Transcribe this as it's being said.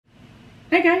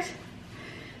Hi guys.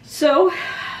 So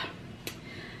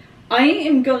I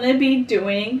am gonna be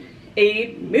doing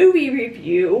a movie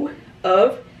review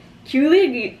of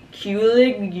Caligula.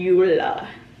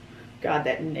 God,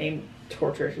 that name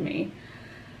tortures me.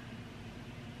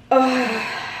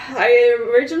 I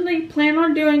originally planned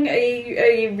on doing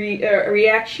a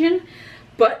reaction,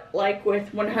 but like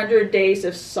with 100 Days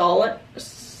of Sodom,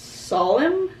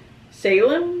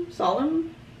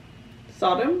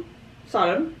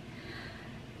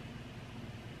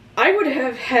 I would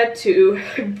have had to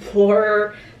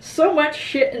blur so much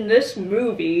shit in this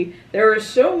movie. There are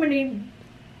so many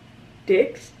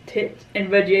dicks, tits, and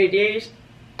vajayjays.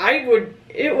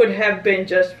 It would have been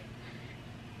just,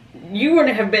 you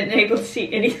wouldn't have been able to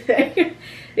see anything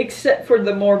except for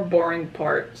the more boring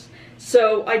parts.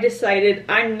 So I decided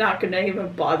I'm not gonna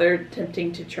even bother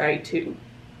attempting to try to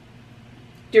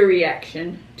do a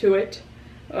reaction to it,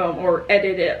 or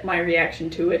edit my reaction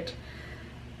to it.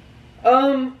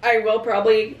 I will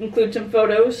probably include some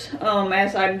photos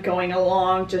as I'm going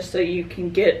along, just so you can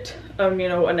get you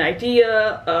know, an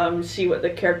idea, see what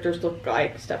the characters look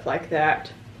like, stuff like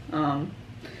that.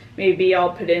 Maybe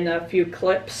I'll put in a few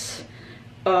clips.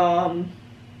 But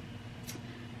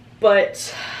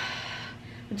once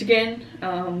again,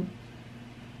 I'll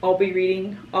be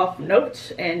reading off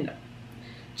notes, and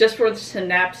just for the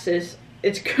synopsis,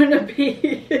 it's gonna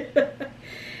be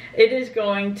it is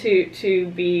going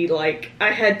to be like,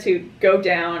 I had to go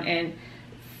down and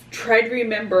try to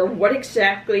remember what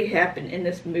exactly happened in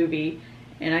this movie,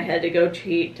 and I had to go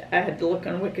cheat. I had to look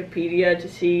on Wikipedia to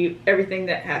see everything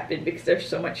that happened, because there's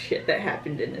so much shit that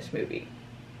happened in this movie.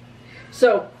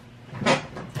 So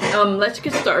let's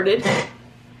get started.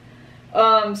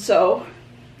 The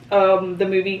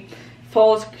movie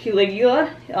follows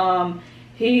Caligula.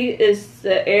 He is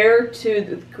the heir to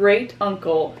the great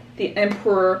uncle, the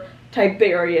Emperor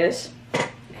Tiberius.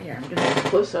 Here, I'm gonna get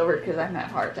close over because I'm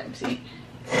having a hard time seeing.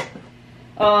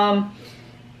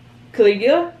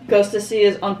 Caligula goes to see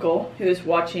his uncle, who is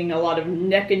watching a lot of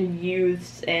naked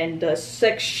youths and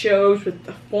sex shows with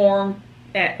the form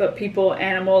people,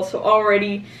 animals. So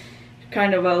already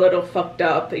kind of a little fucked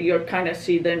up. You'll kind of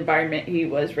see the environment he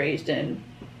was raised in.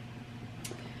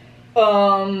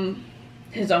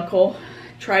 His uncle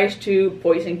tries to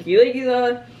poison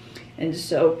Caligula, and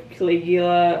so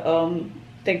Caligula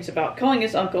thinks about killing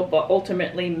his uncle, but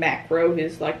ultimately Macro,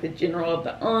 who's like the general of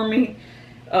the army,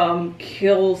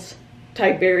 kills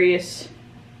Tiberius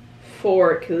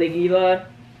for Caligula.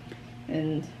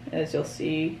 And as you'll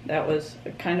see, that was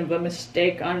kind of a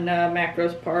mistake on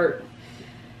Macro's part.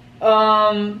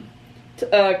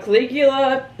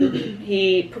 Caligula,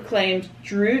 he proclaims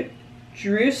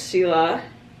Drusilla,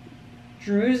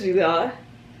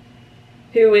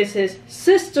 who is his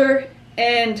sister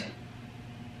and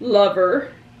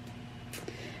lover,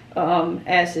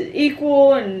 as his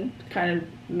equal, and kind of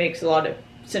makes a lot of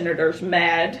senators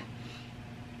mad.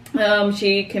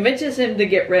 She convinces him to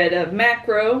get rid of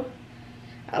Macro.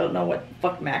 I don't know what the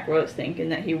fuck Macro is thinking,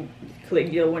 that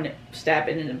Caligula wouldn't stab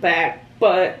it in the back,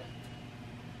 but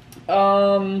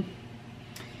and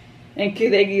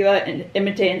Caligula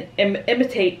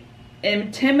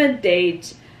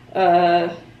intimidates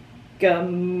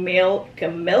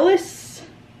Gemellus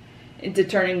into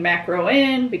turning Macro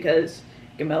in, because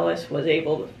Gemellus was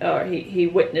able to, he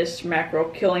witnessed Macro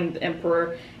killing the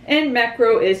emperor, and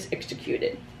Macro is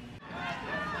executed.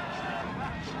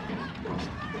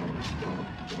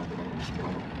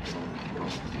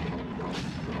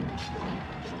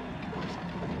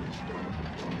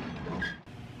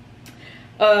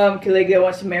 Caligula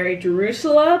wants to marry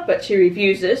Drusilla, but she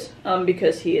refuses,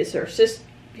 because he is her sister.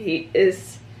 She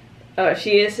is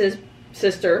his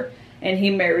sister, and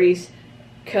he marries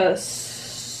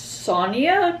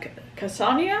Cassania.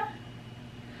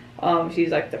 She's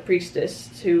like the priestess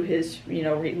to his, you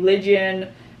know,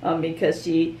 religion, because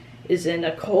she is in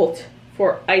a cult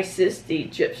for Isis, the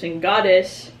Egyptian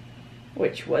goddess,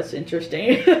 which was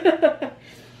interesting.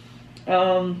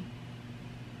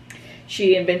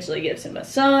 She eventually gives him a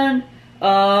son.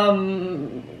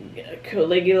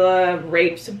 Caligula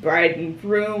rapes a bride and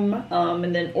groom,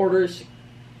 and then orders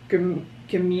Gemellus'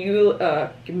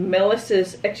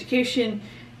 execution.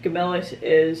 Gemellus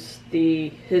is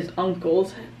his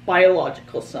uncle's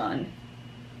biological son.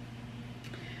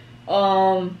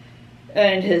 And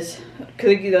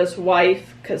Caligula's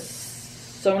wife,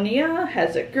 Cassania,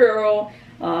 has a girl.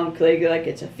 Caligula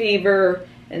gets a fever,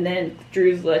 and then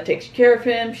Drusilla takes care of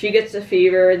him. She gets a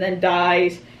fever and then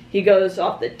dies. He goes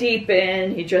off the deep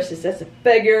end. He dresses as a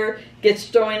beggar, gets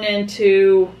thrown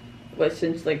into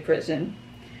essentially prison,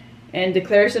 and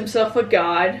declares himself a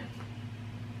god.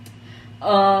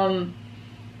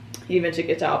 He eventually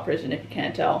gets out of prison, if you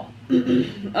can't tell.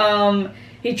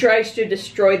 He tries to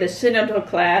destroy the senator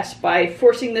class by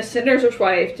forcing the senator's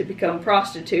wife to become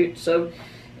prostitutes. So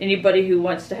anybody who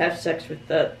wants to have sex with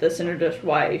the senator's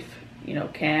wife, you know,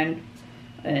 can.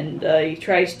 And he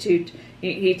tries to,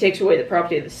 he takes away the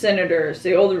property of the senators.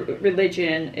 The old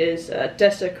religion is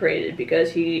desecrated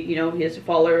because he is a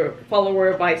follower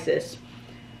of Isis,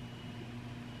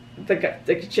 the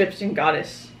Egyptian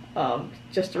goddess.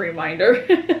 Just a reminder.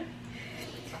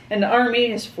 And the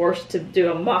army is forced to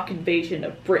do a mock invasion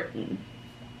of Britain.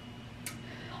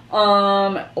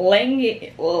 Longinus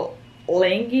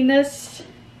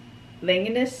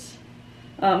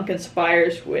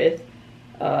conspires with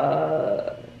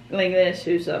Longinus,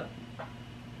 who's the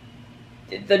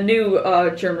new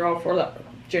general for the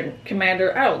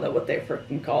commander. I don't know what they're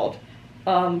freaking called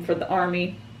for the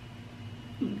army.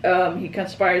 He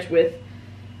conspires with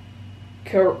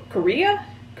Korea.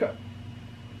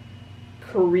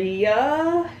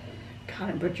 God,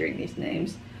 I'm butchering these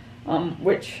names.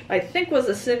 Which I think was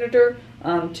a senator,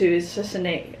 to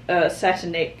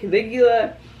assassinate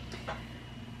Caligula.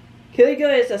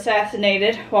 Caligula is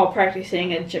assassinated while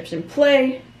practicing an Egyptian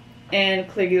play, and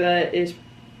Caligula is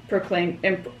proclaimed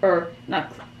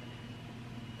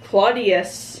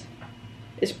Claudius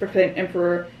is proclaimed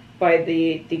emperor by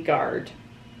the guard.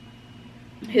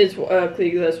 His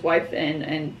Caligula's wife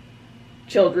and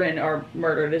children are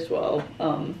murdered as well.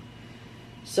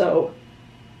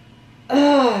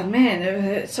 Oh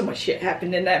man, so much shit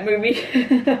happened in that movie.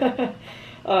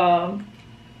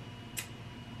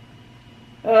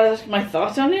 My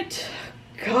thoughts on it?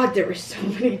 God, there were so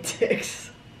many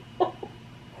dicks.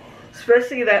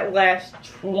 Especially that last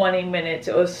 20 minutes.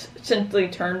 It was simply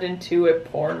turned into a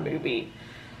porn movie.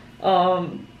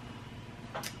 But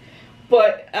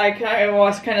I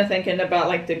was kind of thinking about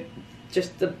like the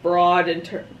broad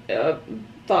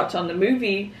thoughts on the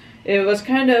movie. It was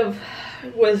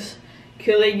was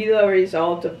Caligula a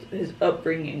result of his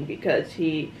upbringing, because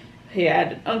he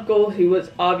had an uncle who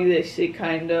was obviously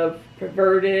kind of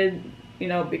perverted,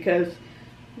 because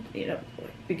at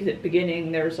the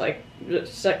beginning there was like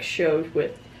sex shows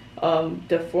with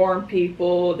deformed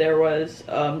people, there was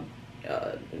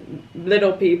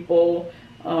little people,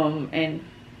 and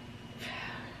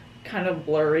kind of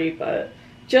blurry, but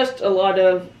just a lot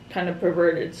of kind of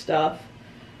perverted stuff.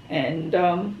 And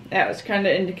that was kind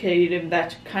of indicative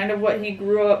that's kind of what he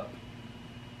grew up,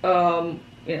 in.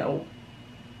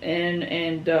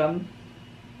 And I'm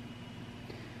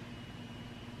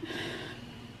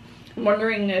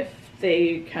wondering if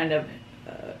they kind of,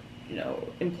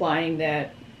 implying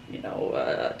that,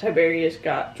 Tiberius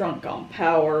got drunk on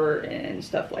power and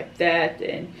stuff like that,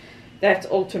 and that's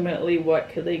ultimately what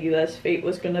Caligula's fate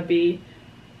was going to be.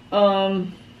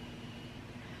 And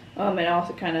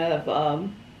also kind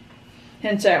of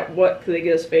hints at what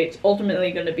Caligula's fate's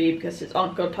ultimately going to be, because his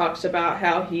uncle talks about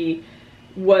how he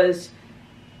was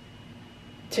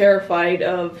terrified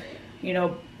of,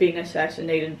 being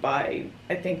assassinated by,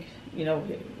 I think,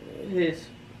 his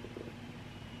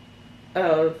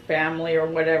family or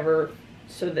whatever,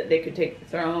 so that they could take the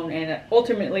throne. And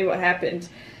ultimately what happens,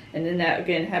 and then that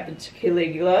again happens to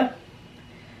Caligula.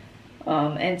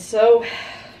 And so,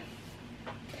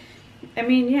 I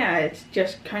mean, yeah, it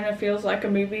just kind of feels like a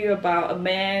movie about a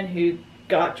man who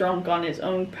got drunk on his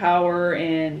own power,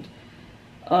 and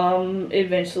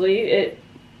eventually it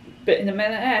bit him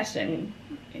in the ass, and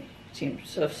he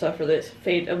seems to suffer this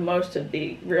fate of most of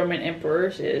the Roman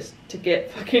emperors, is to get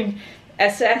fucking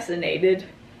assassinated.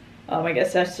 I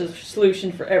guess that's the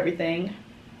solution for everything.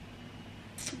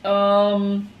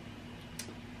 I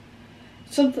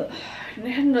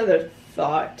had another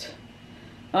thought.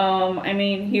 I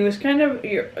mean, he was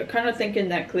you're kind of thinking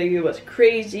that Caligula was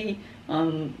crazy,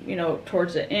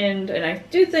 towards the end, and I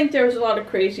do think there was a lot of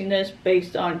craziness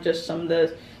based on just some of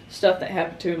the stuff that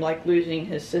happened to him, like losing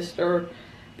his sister,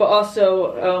 but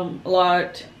also a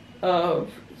lot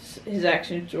of his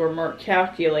actions were more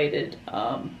calculated.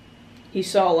 He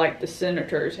saw like the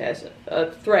senators as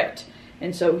a threat,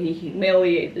 and so he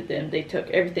humiliated them. They took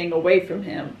everything away from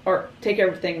him, or take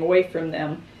everything away from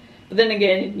them. But then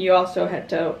again, you also had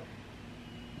to,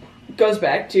 goes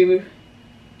back to,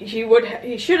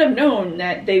 he should have known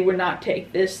that they would not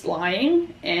take this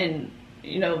lying, and,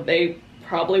 they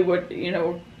probably would,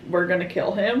 were going to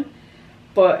kill him.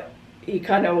 But he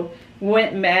kind of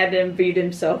went mad and viewed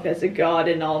himself as a god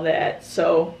and all that.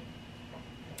 So,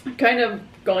 kind of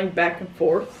going back and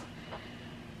forth.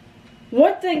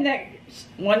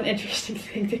 One interesting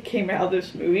thing that came out of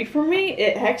this movie for me,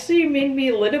 it actually made me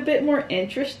a little bit more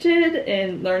interested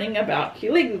in learning about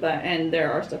Caligula, and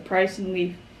there are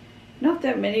surprisingly not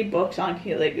that many books on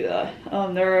Caligula.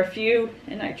 There are a few,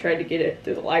 and I tried to get it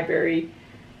through the library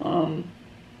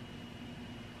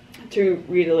to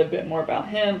read a little bit more about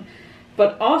him.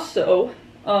 But also,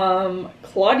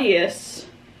 Claudius,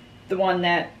 the one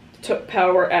that took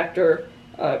power after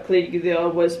Caligula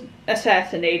was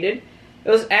assassinated. It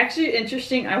was actually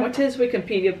interesting. I went to his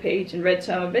Wikipedia page and read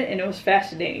some of it, and it was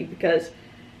fascinating because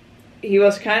he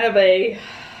was kind of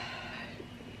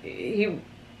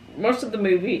most of the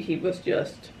movie he was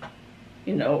just,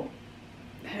 you know,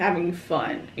 having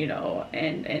fun, you know,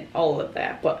 and all of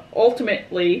that. But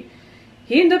ultimately,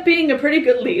 he ended up being a pretty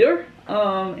good leader,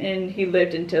 and he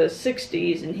lived into his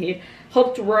 60s, and he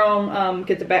helped Rome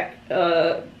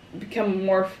become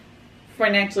more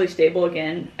financially stable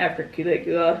again after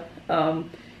Caligula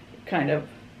kind of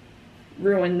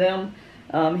ruined them.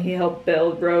 He helped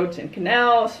build roads and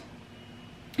canals.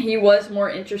 He was more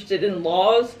interested in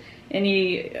laws, and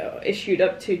he issued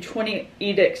up to 20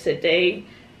 edicts a day,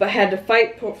 but had to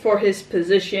fight for his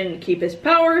position to keep his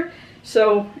power,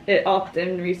 so it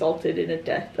often resulted in the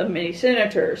death of many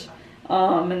senators.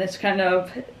 And this kind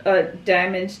of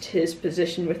damaged his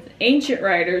position with ancient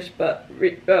writers, but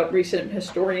recent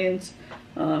historians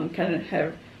kind of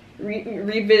have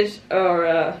revised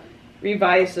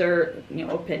their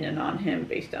opinion on him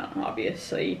based on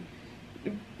obviously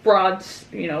broad,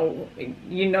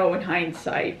 in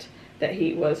hindsight that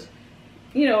he was,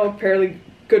 a fairly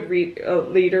good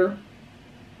leader.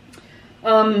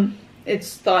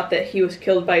 It's thought that he was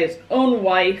killed by his own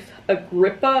wife,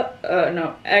 Agrippina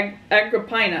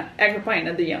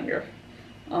the Younger.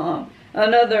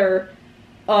 Another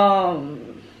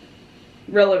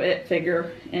relevant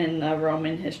figure in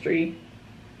Roman history.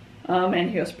 And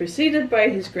he was preceded by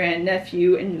his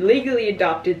grandnephew and legally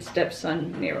adopted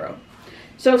stepson Nero.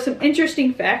 So some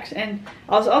interesting facts, and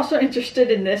I was also interested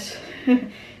in this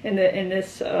in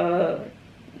this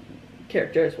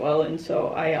character as well, and so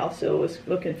I also was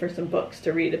looking for some books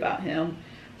to read about him.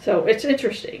 So it's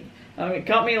interesting. It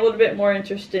got me a little bit more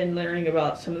interested in learning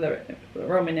about some of the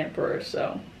Roman emperors.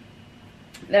 So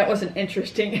that was an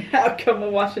interesting outcome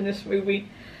of watching this movie.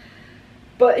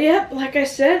 But yeah, like I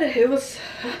said, it was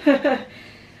a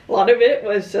lot of it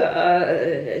was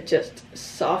just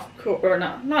softcore, or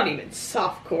not even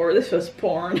softcore. This was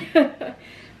porn,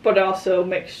 but also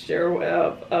mixture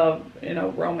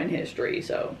of Roman history.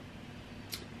 So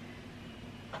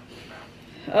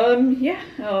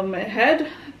it had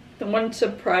the one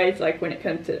surprise, like when it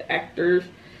comes to the actors,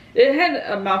 it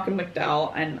had Malcolm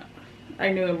McDowell, and I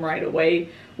knew him right away.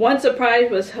 One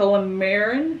surprise was Helen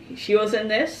Mirren. She was in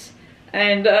this,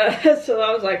 and so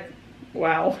I was like,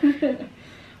 wow.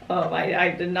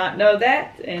 I did not know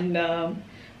that, and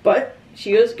but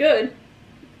she was good.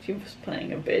 She was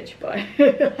playing a bitch, but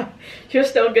she was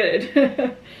still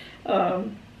good.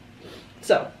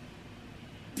 So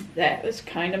that was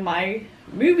kind of my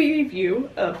movie review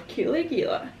of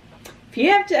Caligula. If you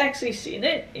have actually seen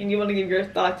it and you want to give your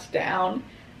thoughts down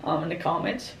in the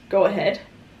comments, go ahead.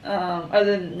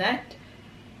 Other than that,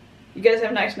 you guys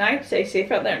have a nice night. Stay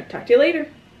safe out there. Talk to you later.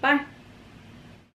 Bye.